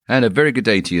And a very good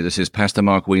day to you. This is Pastor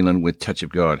Mark Whelan with Touch of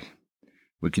God.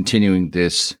 We're continuing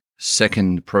this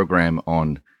second program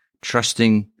on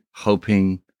trusting,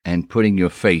 hoping, and putting your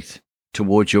faith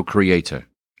towards your Creator,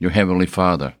 your Heavenly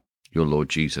Father, your Lord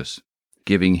Jesus,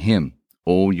 giving Him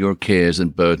all your cares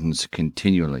and burdens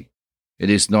continually. It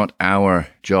is not our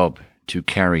job to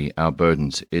carry our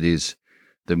burdens. It is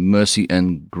the mercy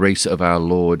and grace of our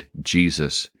Lord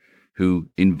Jesus who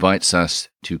invites us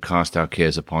to cast our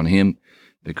cares upon Him,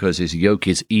 because His yoke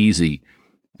is easy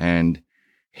and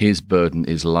His burden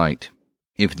is light.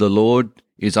 If the Lord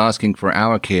is asking for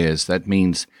our cares, that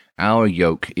means our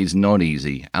yoke is not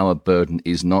easy, our burden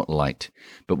is not light.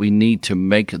 But we need to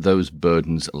make those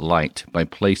burdens light by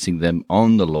placing them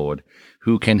on the Lord,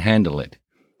 who can handle it.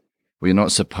 We are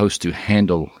not supposed to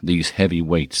handle these heavy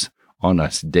weights on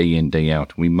us day in, day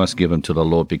out. We must give them to the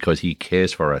Lord because He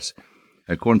cares for us.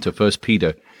 According to 1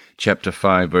 Peter chapter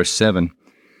 5, verse 7,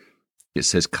 it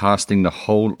says, casting the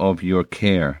whole of your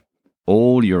care,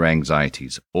 all your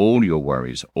anxieties, all your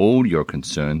worries, all your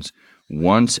concerns,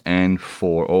 once and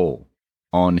for all,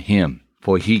 on Him.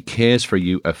 For He cares for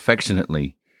you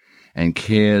affectionately and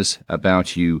cares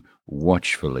about you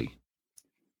watchfully.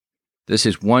 This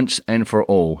is once and for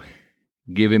all.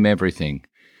 Give Him everything.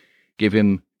 Give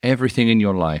Him everything in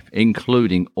your life,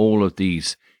 including all of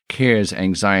these cares,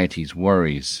 anxieties,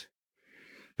 worries,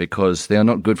 because they are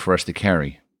not good for us to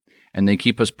carry. And they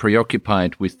keep us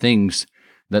preoccupied with things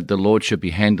that the Lord should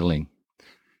be handling,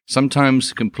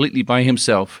 sometimes completely by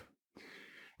Himself,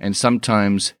 and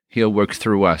sometimes He'll work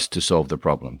through us to solve the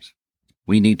problems.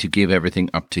 We need to give everything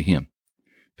up to Him,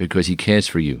 because He cares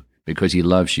for you, because He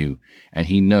loves you, and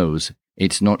He knows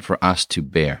it's not for us to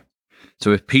bear.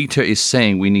 So if Peter is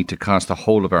saying we need to cast the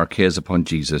whole of our cares upon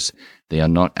Jesus, they are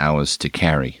not ours to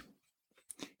carry.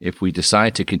 If we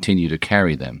decide to continue to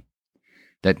carry them,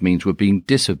 that means we're being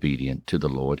disobedient to the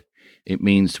Lord. It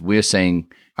means we're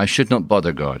saying, I should not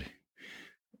bother God.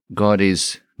 God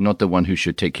is not the one who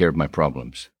should take care of my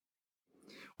problems.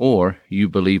 Or you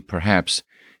believe perhaps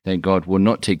that God will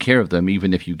not take care of them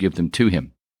even if you give them to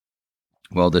Him.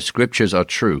 Well, the Scriptures are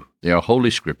true. They are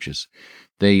holy Scriptures.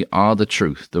 They are the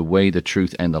truth, the way, the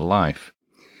truth, and the life.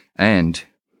 And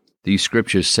these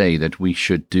Scriptures say that we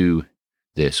should do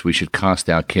this. We should cast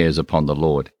our cares upon the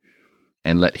Lord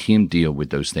and let Him deal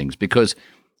with those things, because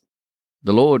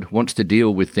the Lord wants to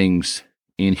deal with things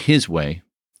in His way,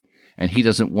 and He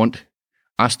doesn't want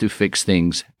us to fix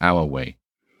things our way,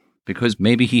 because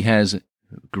maybe He has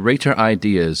greater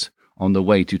ideas on the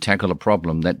way to tackle a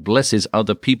problem that blesses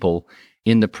other people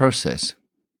in the process.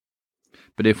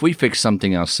 But if we fix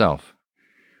something ourselves,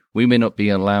 we may not be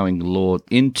allowing the Lord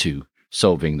into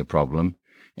solving the problem,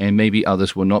 and maybe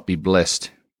others will not be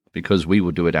blessed because we will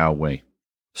do it our way.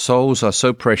 Souls are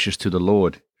so precious to the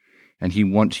Lord, and He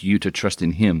wants you to trust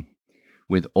in Him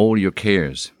with all your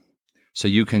cares, so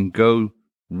you can go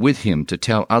with Him to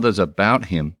tell others about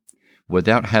Him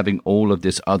without having all of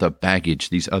this other baggage,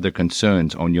 these other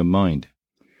concerns on your mind.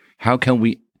 How can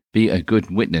we be a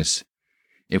good witness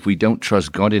if we don't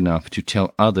trust God enough to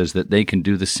tell others that they can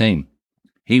do the same?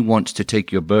 He wants to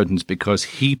take your burdens because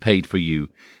He paid for you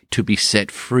to be set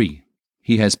free.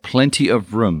 He has plenty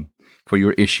of room for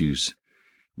your issues,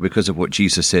 because of what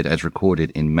Jesus said as recorded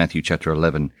in Matthew chapter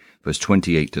 11, verse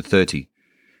 28 to 30.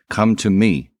 Come to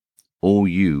me, all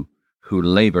you who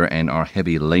labor and are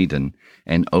heavy laden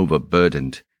and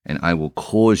overburdened, and I will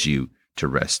cause you to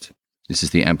rest. This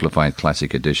is the Amplified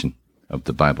Classic Edition of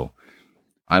the Bible.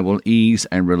 I will ease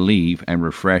and relieve and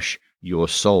refresh your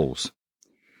souls.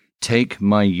 Take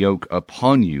my yoke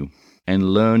upon you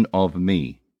and learn of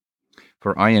me.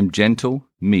 For I am gentle,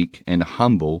 meek, and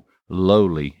humble,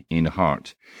 lowly in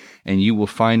heart, and you will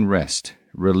find rest,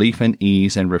 relief and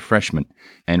ease and refreshment,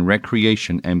 and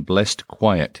recreation and blessed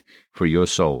quiet for your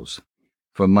souls.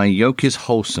 For my yoke is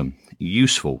wholesome,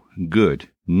 useful, good,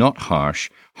 not harsh,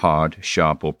 hard,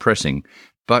 sharp, or pressing,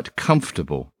 but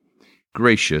comfortable,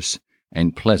 gracious,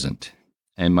 and pleasant,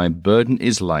 and my burden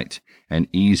is light and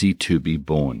easy to be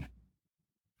borne.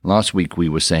 Last week we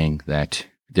were saying that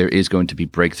there is going to be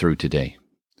breakthrough today.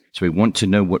 So we want to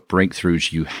know what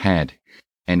breakthroughs you had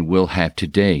and will have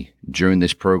today during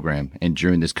this program and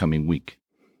during this coming week.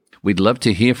 We'd love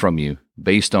to hear from you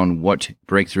based on what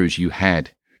breakthroughs you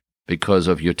had. Because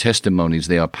of your testimonies,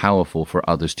 they are powerful for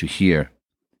others to hear,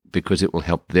 because it will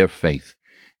help their faith,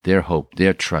 their hope,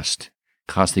 their trust,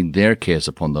 casting their cares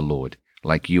upon the Lord,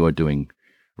 like you are doing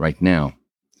right now.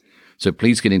 So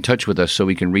please get in touch with us so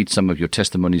we can read some of your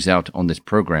testimonies out on this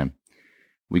program.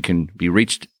 We can be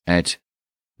reached at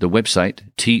the website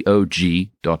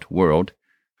tog.world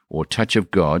or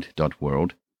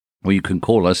touchofgod.world, or you can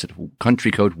call us at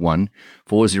country code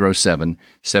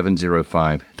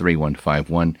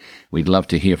 1-407-705-3151. We'd love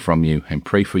to hear from you and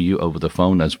pray for you over the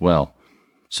phone as well.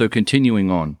 So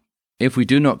continuing on, if we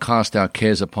do not cast our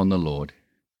cares upon the Lord,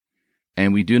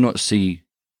 and we do not see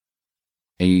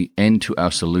an end to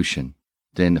our solution,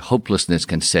 then hopelessness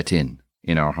can set in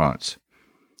our hearts.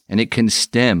 And it can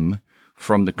stem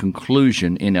from the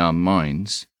conclusion in our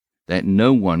minds that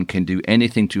no one can do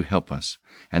anything to help us,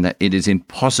 and that it is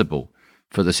impossible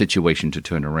for the situation to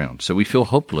turn around. So we feel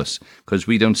hopeless because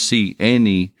we don't see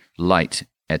any light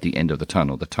at the end of the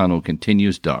tunnel. The tunnel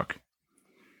continues dark.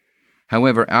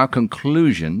 However, our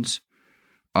conclusions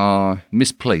are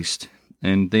misplaced,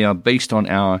 and they are based on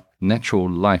our natural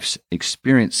life's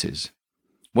experiences,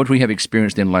 what we have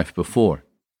experienced in life before,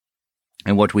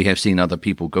 and what we have seen other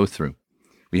people go through.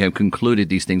 We have concluded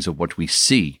these things of what we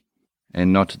see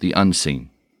and not the unseen.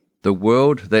 The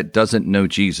world that doesn't know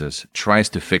Jesus tries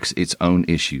to fix its own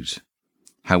issues.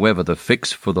 However, the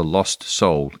fix for the lost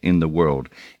soul in the world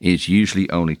is usually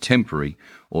only temporary,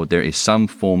 or there is some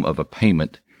form of a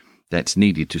payment that's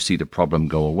needed to see the problem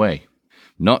go away.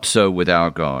 Not so with our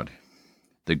God,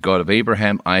 the God of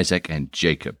Abraham, Isaac, and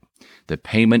Jacob. The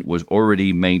payment was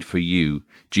already made for you.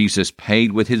 Jesus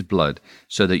paid with his blood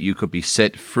so that you could be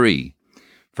set free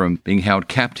from being held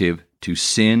captive to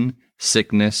sin,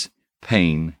 sickness,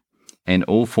 pain, and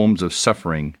all forms of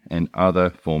suffering and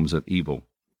other forms of evil.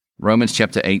 Romans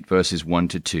chapter 8, verses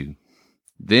 1-2.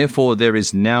 Therefore there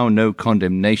is now no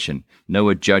condemnation, no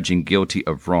adjudging guilty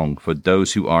of wrong for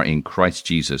those who are in Christ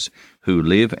Jesus, who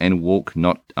live and walk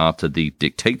not after the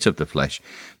dictates of the flesh,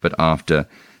 but after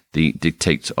the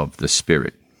dictates of the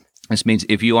Spirit. This means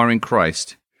if you are in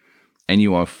Christ and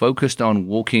you are focused on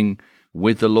walking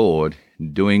with the Lord,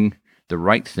 doing the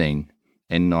right thing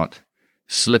and not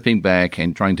slipping back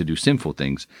and trying to do sinful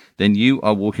things, then you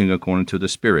are walking according to the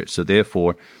Spirit. So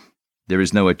therefore, there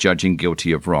is no adjudging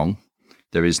guilty of wrong.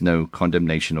 There is no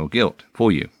condemnation or guilt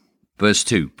for you. Verse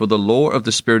 2, for the law of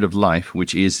the Spirit of life,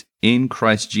 which is in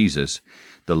Christ Jesus,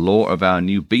 the law of our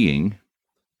new being,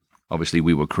 obviously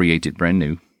we were created brand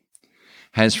new,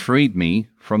 has freed me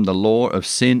from the law of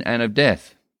sin and of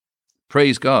death.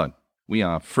 Praise God. We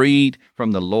are freed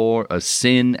from the law of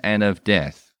sin and of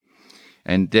death.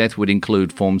 And death would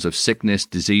include forms of sickness,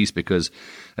 disease, because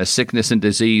a sickness and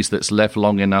disease that's left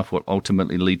long enough will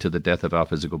ultimately lead to the death of our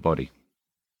physical body.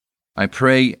 I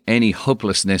pray any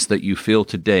hopelessness that you feel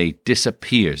today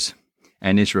disappears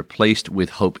and is replaced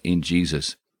with hope in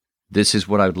Jesus. This is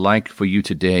what I would like for you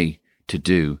today to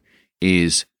do,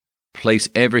 is place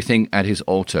everything at his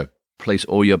altar. Place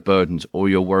all your burdens, all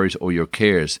your worries, all your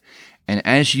cares. And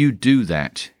as you do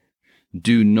that,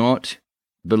 do not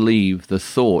believe the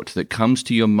thought that comes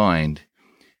to your mind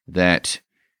that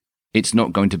it's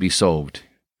not going to be solved.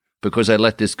 Because I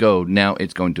let this go, now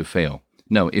it's going to fail.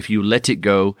 No, if you let it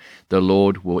go, the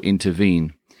Lord will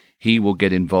intervene. He will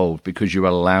get involved because you're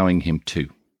allowing him to.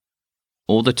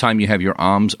 All the time you have your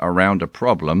arms around a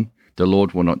problem, the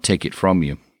Lord will not take it from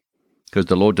you, because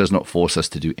the Lord does not force us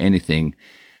to do anything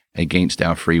against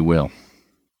our free will.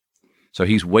 So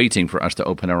he's waiting for us to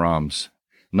open our arms,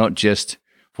 not just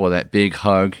for that big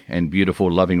hug and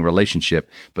beautiful, loving relationship,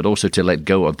 but also to let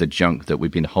go of the junk that we've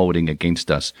been holding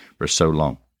against us for so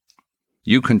long.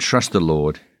 You can trust the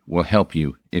Lord will help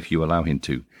you if you allow him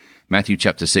to. Matthew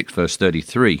chapter 6, verse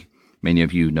 33. Many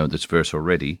of you know this verse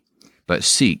already. But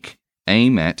seek,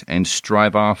 aim at, and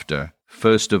strive after,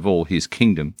 first of all, his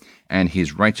kingdom and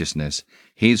his righteousness,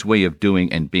 his way of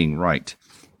doing and being right.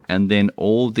 And then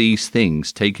all these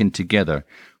things taken together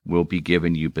will be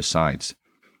given you besides.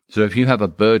 So if you have a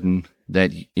burden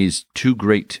that is too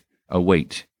great a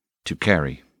weight to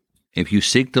carry, if you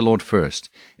seek the Lord first,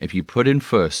 if you put him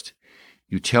first,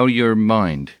 you tell your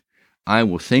mind, I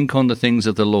will think on the things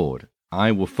of the Lord.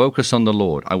 I will focus on the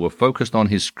Lord. I will focus on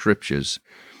his scriptures.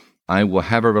 I will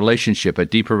have a relationship, a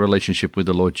deeper relationship with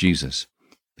the Lord Jesus.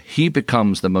 He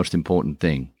becomes the most important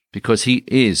thing because he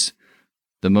is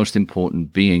the most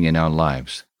important being in our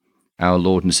lives, our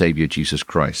Lord and Savior Jesus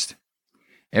Christ.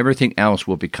 Everything else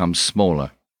will become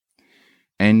smaller,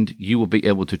 and you will be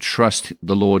able to trust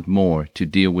the Lord more to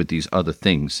deal with these other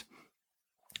things,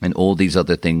 and all these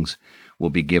other things will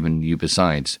be given you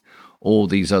besides. All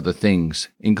these other things,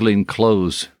 including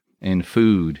clothes and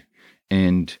food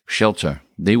and shelter,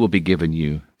 they will be given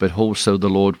you, but also the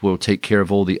Lord will take care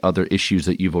of all the other issues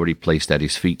that you've already placed at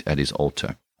his feet, at his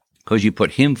altar. Because you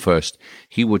put him first,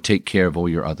 he will take care of all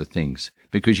your other things,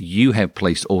 because you have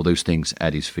placed all those things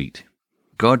at his feet.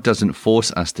 God doesn't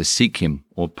force us to seek him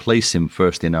or place him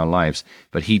first in our lives,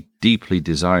 but he deeply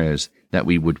desires that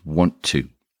we would want to.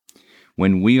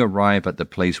 when we arrive at the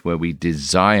place where we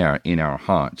desire in our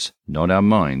hearts, not our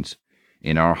minds,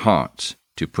 in our hearts,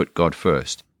 to put God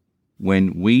first,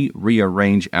 when we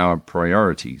rearrange our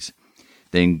priorities,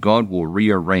 then God will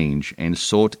rearrange and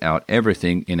sort out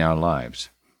everything in our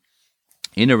lives.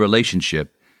 In a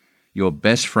relationship, your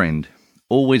best friend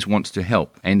always wants to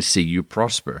help and see you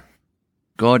prosper.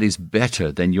 God is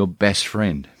better than your best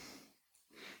friend.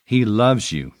 He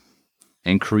loves you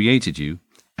and created you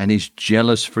and is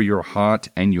jealous for your heart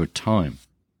and your time.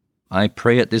 I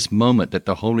pray at this moment that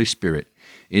the Holy Spirit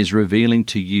is revealing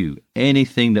to you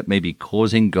anything that may be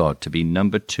causing God to be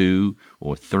number 2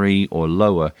 or 3 or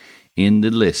lower in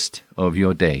the list of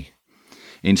your day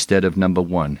instead of number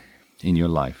 1 in your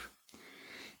life.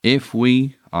 If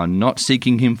we are not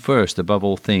seeking Him first above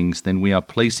all things, then we are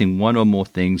placing one or more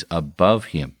things above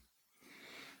Him.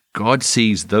 God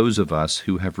sees those of us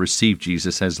who have received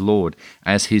Jesus as Lord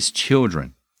as His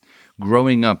children,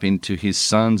 growing up into His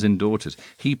sons and daughters.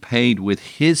 He paid with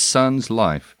His Son's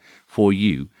life for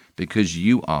you because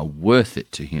you are worth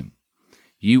it to Him.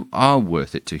 You are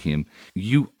worth it to Him.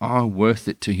 You are worth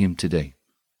it to Him today.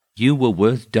 You were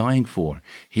worth dying for.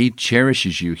 He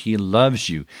cherishes you. He loves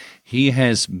you. He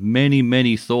has many,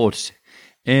 many thoughts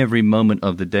every moment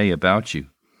of the day about you.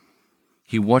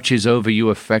 He watches over you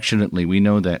affectionately. We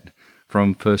know that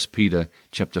from 1 Peter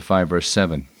chapter 5, verse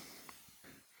 7.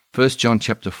 1 John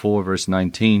chapter 4, verse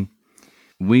 19.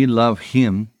 We love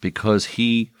Him because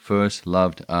He first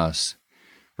loved us.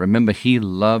 Remember, He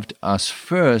loved us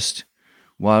first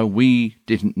while we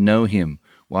didn't know Him,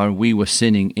 while we were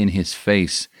sinning in His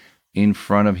face, in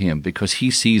front of Him, because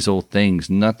He sees all things.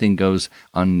 Nothing goes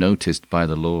unnoticed by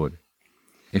the Lord.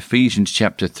 Ephesians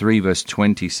chapter 3, verse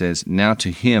 20 says, Now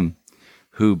to Him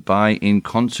who by in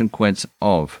consequence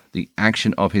of the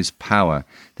action of His power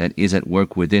that is at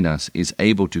work within us is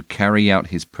able to carry out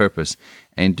His purpose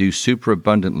and do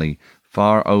superabundantly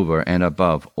far over and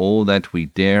above all that we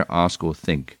dare ask or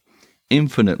think,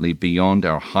 infinitely beyond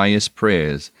our highest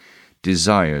prayers,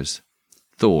 desires,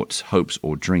 thoughts, hopes,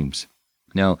 or dreams.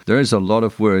 Now, there is a lot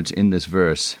of words in this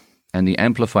verse, and the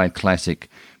Amplified Classic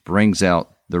brings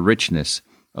out the richness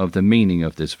of the meaning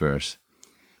of this verse.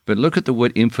 But look at the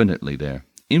word infinitely there.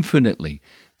 Infinitely,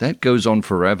 that goes on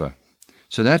forever.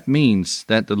 So that means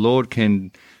that the Lord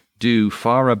can do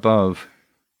far above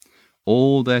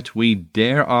all that we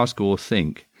dare ask or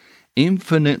think,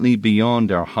 infinitely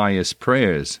beyond our highest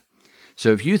prayers.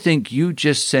 So if you think you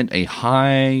just sent a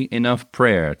high enough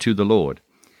prayer to the Lord,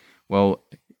 well,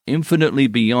 infinitely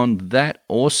beyond that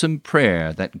awesome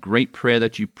prayer, that great prayer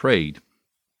that you prayed,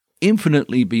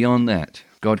 infinitely beyond that,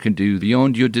 God can do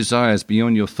beyond your desires,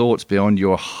 beyond your thoughts, beyond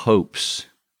your hopes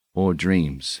or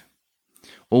dreams.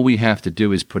 All we have to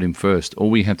do is put Him first. All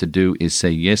we have to do is say,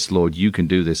 yes, Lord, you can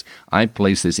do this. I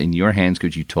place this in your hands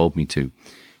because you told me to.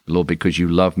 Lord, because you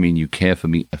love me and you care for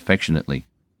me affectionately.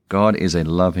 God is a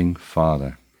loving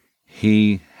Father.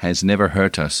 He has never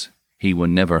hurt us. He will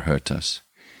never hurt us.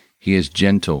 He is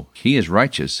gentle. He is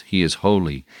righteous. He is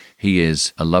holy. He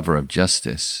is a lover of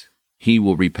justice. He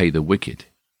will repay the wicked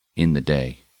in the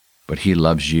day. But He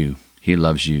loves you. He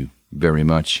loves you very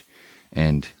much.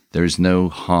 And there is no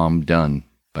harm done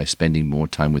by spending more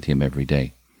time with Him every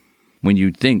day. When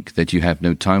you think that you have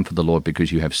no time for the Lord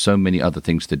because you have so many other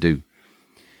things to do,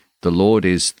 the Lord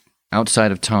is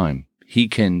outside of time. He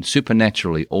can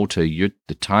supernaturally alter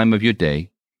the time of your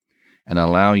day and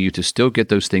allow you to still get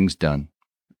those things done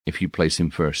if you place Him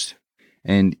first.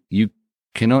 And you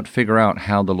cannot figure out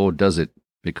how the Lord does it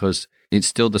because it's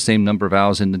still the same number of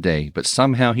hours in the day, but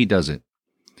somehow He does it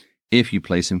if you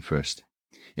place Him first.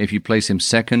 If you place Him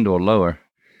second or lower,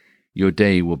 your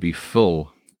day will be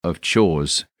full of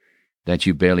chores that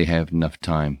you barely have enough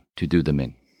time to do them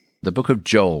in. The book of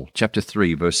Joel, chapter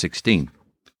 3, verse 16.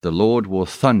 The Lord will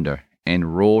thunder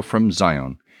and roar from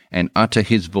Zion, and utter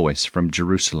His voice from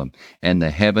Jerusalem, and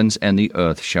the heavens and the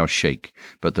earth shall shake.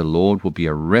 But the Lord will be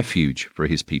a refuge for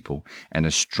His people, and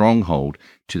a stronghold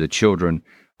to the children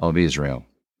of Israel.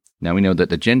 Now we know that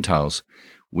the Gentiles,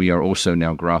 we are also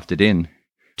now grafted in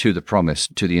to the promise,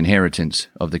 to the inheritance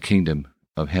of the kingdom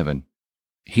of heaven.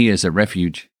 He is a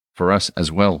refuge for us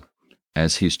as well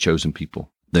as His chosen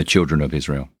people, the children of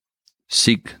Israel.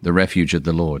 Seek the refuge of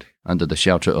the Lord under the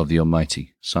shelter of the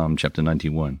Almighty. Psalm chapter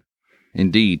 91.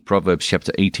 Indeed, Proverbs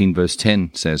chapter 18 verse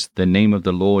 10 says, The name of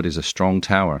the Lord is a strong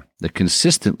tower. The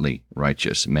consistently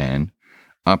righteous man,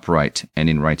 upright and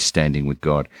in right standing with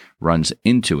God, runs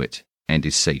into it and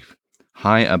is safe,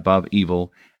 high above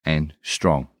evil and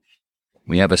strong.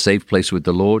 We have a safe place with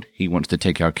the Lord. He wants to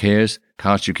take our cares,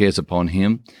 cast your cares upon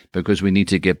Him, because we need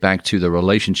to get back to the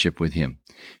relationship with Him.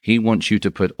 He wants you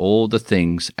to put all the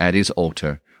things at His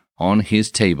altar, on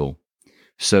his table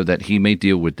so that he may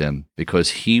deal with them,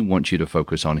 because he wants you to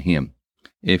focus on him.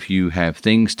 If you have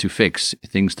things to fix,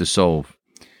 things to solve,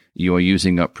 you are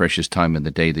using up precious time in the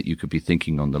day that you could be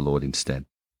thinking on the Lord instead.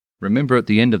 Remember at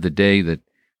the end of the day that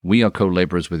we are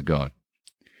co-laborers with God.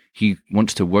 He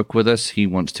wants to work with us. He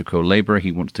wants to co-labor.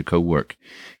 He wants to co-work.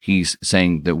 He's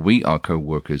saying that we are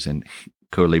co-workers and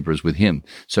co-laborers with him.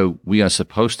 So we are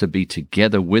supposed to be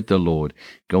together with the Lord,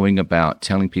 going about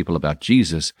telling people about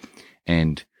Jesus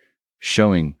and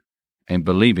showing and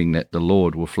believing that the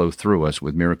Lord will flow through us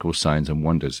with miracles, signs, and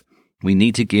wonders. We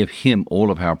need to give him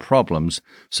all of our problems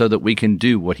so that we can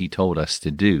do what he told us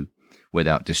to do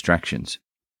without distractions.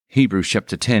 Hebrews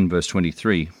chapter 10, verse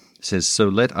 23 says, "So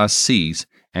let us seize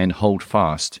and hold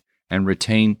fast and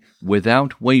retain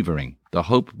without wavering the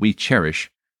hope we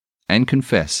cherish and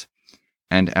confess,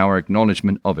 and our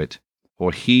acknowledgement of it.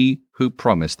 For he who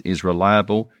promised is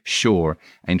reliable, sure,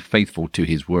 and faithful to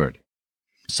his word."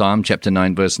 Psalm chapter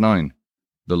 9, verse 9.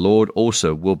 "The Lord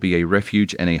also will be a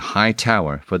refuge and a high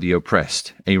tower for the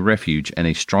oppressed, a refuge and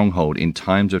a stronghold in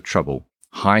times of trouble,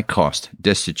 high cost,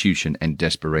 destitution, and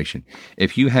desperation."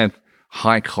 If you have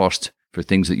high cost for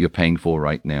things that you're paying for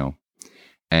right now,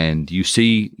 and you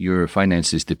see your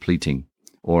finances depleting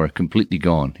or completely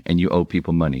gone, and you owe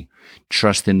people money,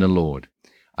 trust in the Lord.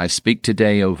 I speak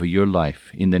today over your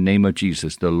life in the name of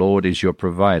Jesus. The Lord is your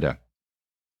provider.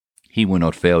 He will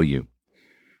not fail you.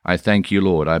 I thank you,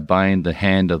 Lord. I bind the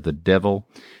hand of the devil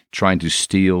trying to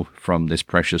steal from this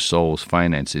precious soul's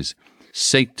finances.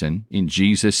 Satan, in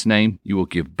Jesus' name, you will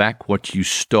give back what you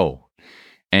stole,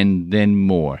 and then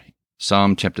more.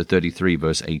 Psalm chapter 33,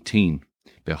 verse 18.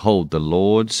 "Behold, the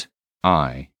Lord's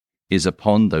eye is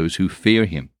upon those who fear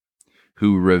him,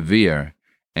 who revere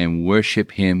and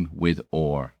worship him with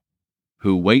awe,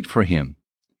 who wait for him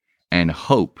and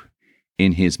hope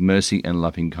in his mercy and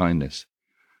loving kindness."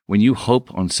 When you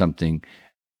hope on something,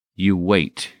 you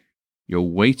wait. You're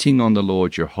waiting on the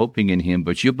Lord, you're hoping in him,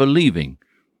 but you're believing.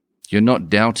 You're not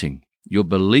doubting. You're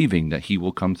believing that he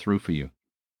will come through for you.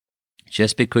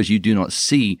 Just because you do not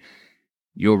see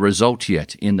your result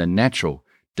yet in the natural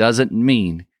doesn't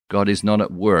mean God is not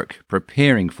at work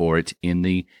preparing for it in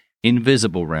the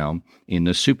invisible realm, in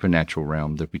the supernatural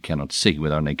realm that we cannot see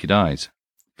with our naked eyes.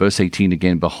 Verse 18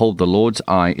 again, "Behold, the Lord's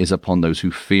eye is upon those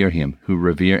who fear him, who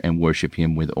revere and worship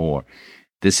him with awe."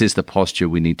 This is the posture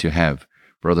we need to have,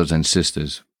 brothers and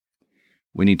sisters.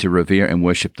 We need to revere and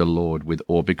worship the Lord with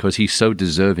awe because he's so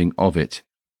deserving of it.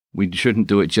 We shouldn't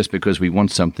do it just because we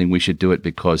want something. We should do it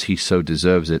because he so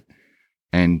deserves it.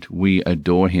 And we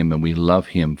adore him and we love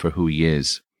him for who he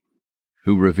is.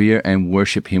 Who revere and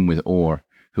worship him with awe,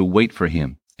 who wait for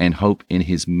him and hope in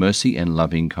his mercy and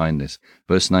loving kindness.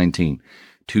 Verse 19,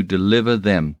 "To deliver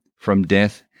them from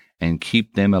death and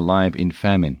keep them alive in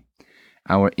famine.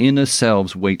 Our inner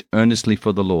selves wait earnestly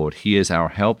for the Lord. He is our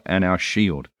help and our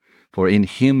shield. For in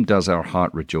him does our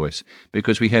heart rejoice,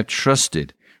 because we have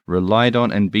trusted, relied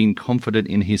on, and been confident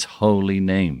in his holy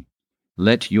name.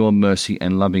 Let your mercy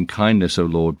and loving kindness, O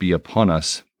Lord, be upon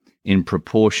us in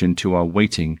proportion to our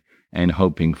waiting and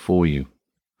hoping for you."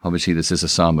 Obviously, this is a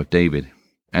Psalm of David,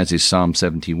 as is Psalm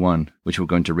 71, which we're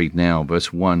going to read now.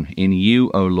 Verse 1, "In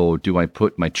you, O Lord, do I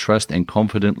put my trust and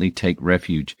confidently take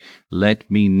refuge. Let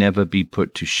me never be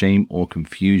put to shame or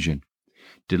confusion.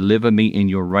 Deliver me in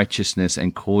your righteousness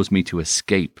and cause me to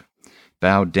escape.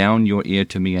 Bow down your ear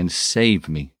to me and save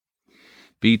me.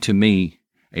 Be to me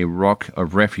a rock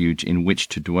of refuge in which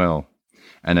to dwell,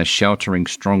 and a sheltering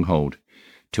stronghold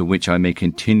to which I may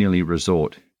continually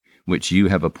resort, which you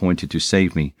have appointed to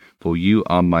save me, for you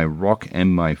are my rock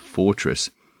and my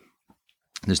fortress."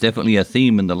 There's definitely a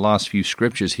theme in the last few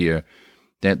scriptures here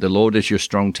that the Lord is your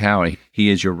strong tower. He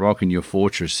is your rock and your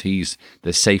fortress. He's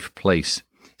the safe place.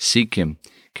 Seek him.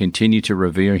 Continue to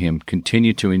revere him.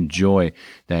 Continue to enjoy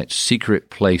that secret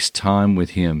place time with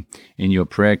him in your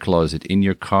prayer closet, in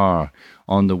your car,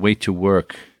 on the way to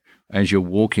work, as you're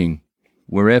walking.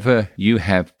 Wherever you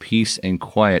have peace and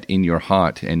quiet in your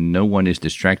heart and no one is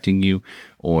distracting you,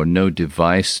 or no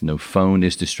device, no phone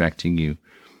is distracting you,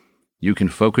 you can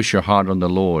focus your heart on the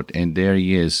Lord, and there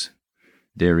he is.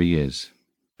 There he is.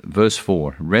 Verse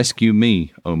 4, "Rescue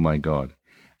me, O my God,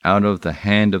 out of the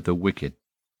hand of the wicked,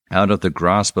 out of the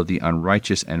grasp of the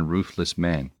unrighteous and ruthless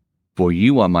man. For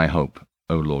you are my hope,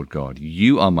 O Lord God.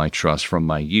 You are my trust from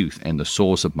my youth and the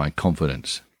source of my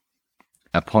confidence.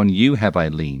 Upon you have I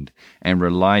leaned and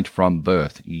relied from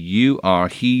birth. You are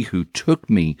he who took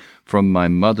me from my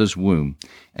mother's womb,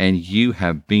 and you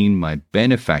have been my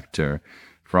benefactor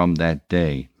from that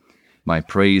day. My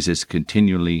praise is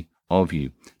continually of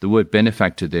you." The word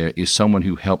benefactor there is someone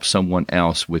who helps someone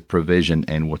else with provision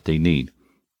and what they need.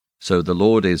 So the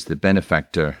Lord is the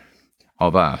benefactor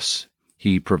of us.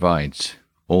 He provides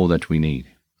all that we need.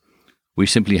 We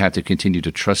simply have to continue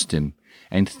to trust Him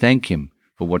and thank Him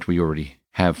for what we already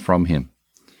have from Him.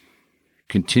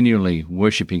 Continually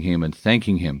worshiping Him and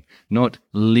thanking Him, not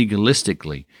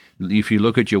legalistically. If you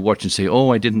look at your watch and say, oh,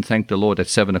 I didn't thank the Lord at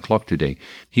 7 o'clock today.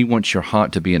 He wants your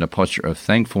heart to be in a posture of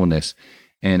thankfulness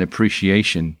and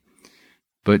appreciation.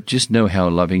 But just know how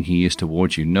loving He is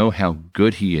towards you. Know how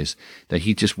good He is, that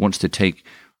He just wants to take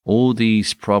all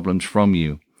these problems from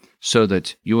you so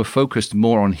that you are focused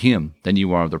more on Him than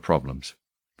you are the problems.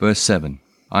 Verse 7,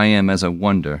 I am as a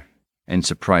wonder and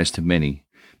surprise to many,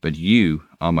 but you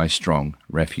are my strong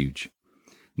refuge.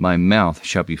 My mouth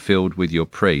shall be filled with your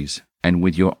praise and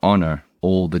with your honor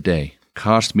all the day.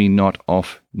 Cast me not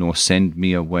off, nor send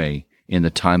me away in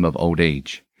the time of old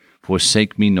age.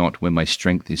 Forsake me not when my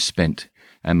strength is spent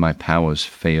and my powers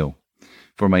fail.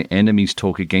 For my enemies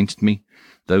talk against me.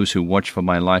 Those who watch for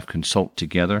my life consult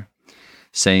together,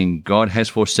 saying, God has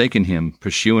forsaken him.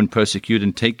 Pursue and persecute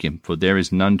and take him, for there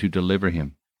is none to deliver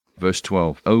him. Verse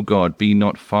 12, O God, be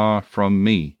not far from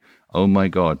me. O my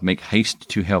God, make haste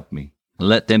to help me.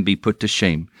 Let them be put to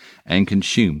shame and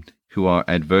consumed, who are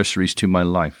adversaries to my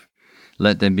life.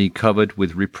 Let them be covered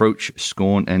with reproach,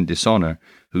 scorn, and dishonor,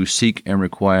 who seek and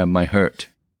require my hurt.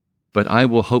 But I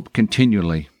will hope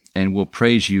continually, and will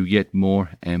praise you yet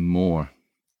more and more.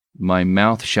 My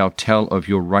mouth shall tell of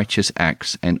your righteous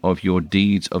acts, and of your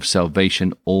deeds of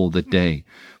salvation all the day,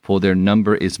 for their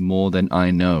number is more than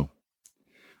I know.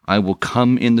 I will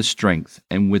come in the strength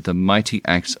and with the mighty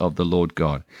acts of the Lord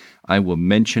God. I will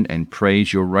mention and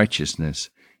praise your righteousness,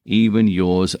 even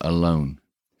yours alone.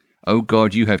 O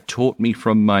God, you have taught me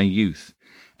from my youth,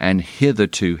 and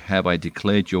hitherto have I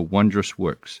declared your wondrous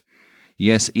works.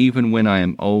 Yes, even when I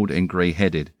am old and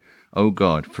grey-headed, O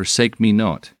God, forsake me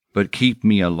not, but keep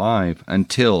me alive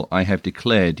until I have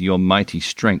declared your mighty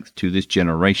strength to this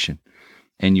generation,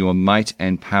 and your might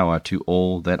and power to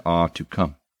all that are to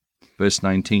come. Verse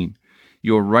 19,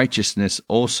 your righteousness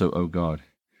also, O God,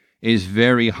 is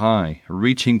very high,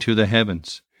 reaching to the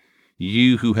heavens.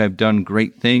 You who have done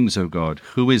great things, O God,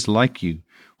 who is like you,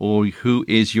 or who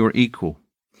is your equal?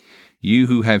 You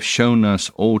who have shown us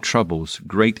all troubles,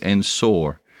 great and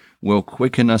sore, will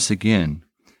quicken us again,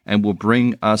 and will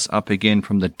bring us up again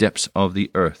from the depths of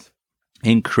the earth.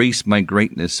 Increase my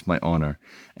greatness, my honor,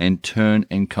 and turn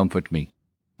and comfort me.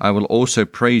 I will also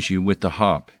praise you with the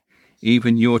harp,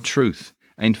 even your truth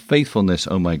and faithfulness,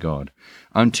 O my God.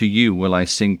 Unto you will I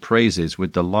sing praises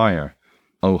with the lyre,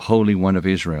 O Holy One of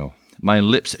Israel. My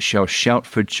lips shall shout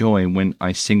for joy when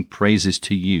I sing praises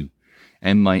to you,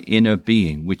 and my inner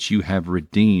being which you have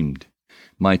redeemed.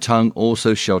 My tongue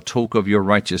also shall talk of your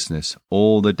righteousness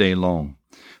all the day long,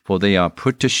 for they are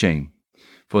put to shame,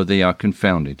 for they are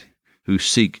confounded, who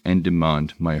seek and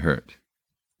demand my hurt.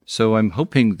 So I'm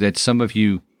hoping that some of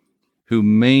you who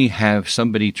may have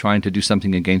somebody trying to do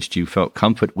something against you felt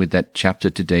comfort with that chapter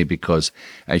today, because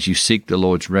as you seek the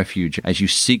Lord's refuge, as you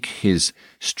seek his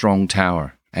strong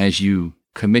tower, as you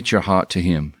commit your heart to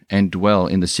him and dwell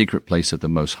in the secret place of the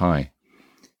Most High,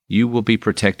 you will be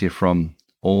protected from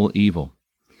all evil.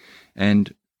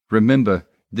 And remember,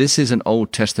 this is an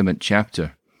Old Testament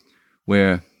chapter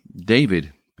where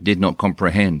David did not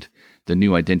comprehend the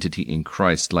new identity in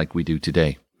Christ like we do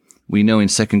today. We know in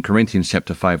 2 Corinthians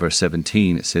chapter 5, verse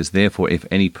 17, it says, Therefore, if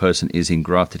any person is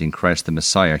engrafted in Christ the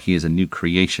Messiah, he is a new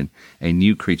creation, a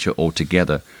new creature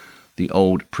altogether. The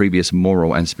old, previous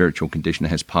moral and spiritual condition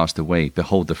has passed away.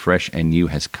 Behold, the fresh and new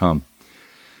has come.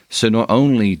 So not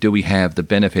only do we have the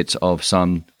benefits of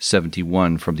Psalm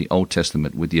 71 from the Old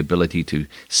Testament with the ability to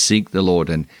seek the Lord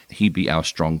and he be our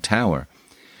strong tower,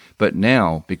 but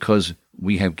now, because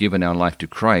we have given our life to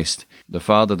Christ, the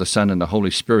Father, the Son, and the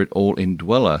Holy Spirit all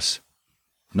indwell us.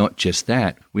 Not just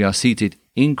that, we are seated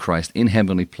in Christ in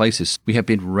heavenly places. We have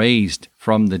been raised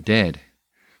from the dead.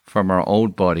 From our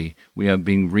old body, we are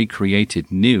being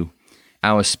recreated new.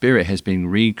 Our spirit has been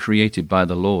recreated by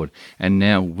the Lord, and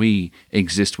now we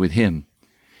exist with him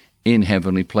in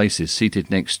heavenly places,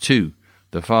 seated next to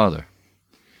the Father.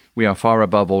 We are far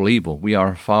above all evil. We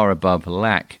are far above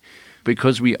lack.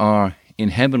 Because we are in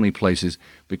heavenly places,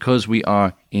 because we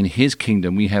are in his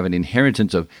kingdom, we have an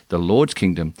inheritance of the Lord's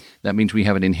kingdom. That means we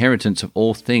have an inheritance of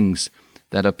all things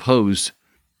that oppose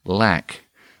lack,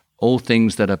 all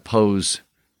things that oppose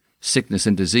sickness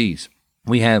and disease.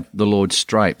 We have the Lord's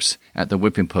stripes at the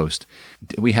whipping post.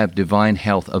 We have divine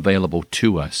health available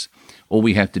to us. All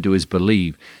we have to do is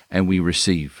believe, and we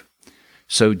receive.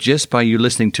 So just by you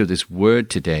listening to this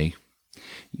word today,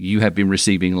 you have been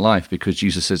receiving life, because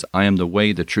Jesus says, I am the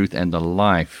way, the truth, and the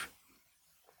life.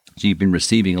 So you've been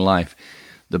receiving life.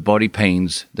 The body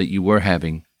pains that you were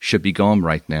having should be gone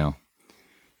right now,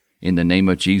 in the name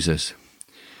of Jesus.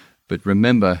 But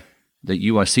remember that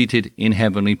you are seated in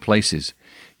heavenly places.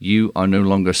 You are no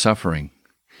longer suffering.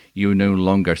 You are no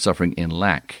longer suffering in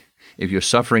lack. If you're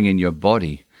suffering in your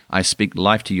body, I speak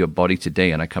life to your body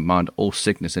today, and I command all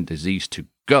sickness and disease to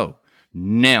go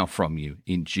now from you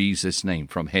in Jesus' name,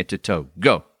 from head to toe.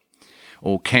 Go.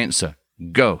 All cancer,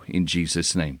 go in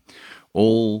Jesus' name.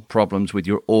 All problems with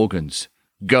your organs,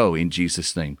 go in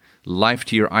Jesus' name. Life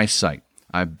to your eyesight.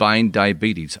 I bind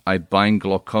diabetes. I bind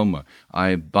glaucoma.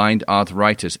 I bind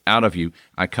arthritis out of you.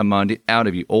 I command it out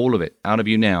of you, all of it, out of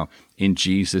you now, in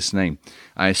Jesus' name.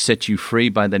 I set you free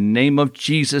by the name of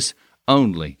Jesus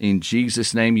only. In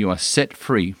Jesus' name, you are set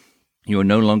free. You are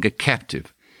no longer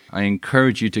captive. I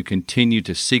encourage you to continue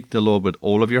to seek the Lord with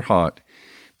all of your heart,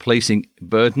 placing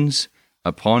burdens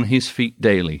upon his feet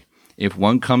daily. If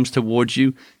one comes towards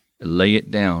you, lay it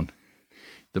down.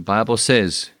 The Bible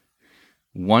says,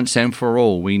 once and for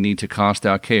all, we need to cast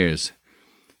our cares.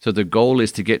 So the goal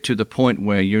is to get to the point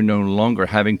where you're no longer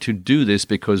having to do this,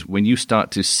 because when you start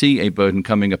to see a burden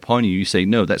coming upon you, you say,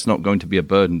 no, that's not going to be a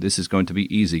burden. This is going to be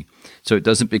easy. So it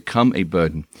doesn't become a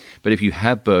burden. But if you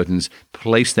have burdens,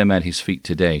 place them at his feet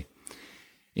today.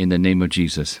 In the name of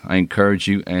Jesus, I encourage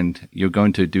you, and you're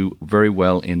going to do very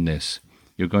well in this.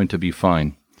 You're going to be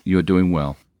fine. You're doing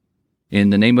well.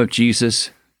 In the name of Jesus,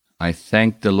 I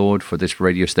thank the Lord for this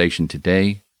radio station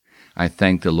today. I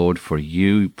thank the Lord for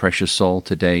you, precious soul,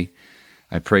 today.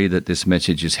 I pray that this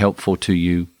message is helpful to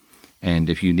you. And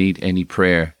if you need any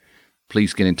prayer,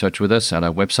 please get in touch with us at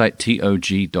our website,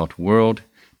 tog.world,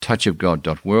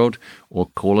 touchofgod.world, or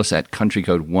call us at country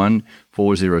code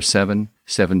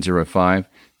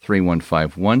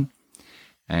 1-407-705-3151.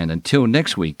 And until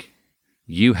next week,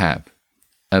 you have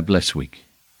a blessed week.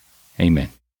 Amen.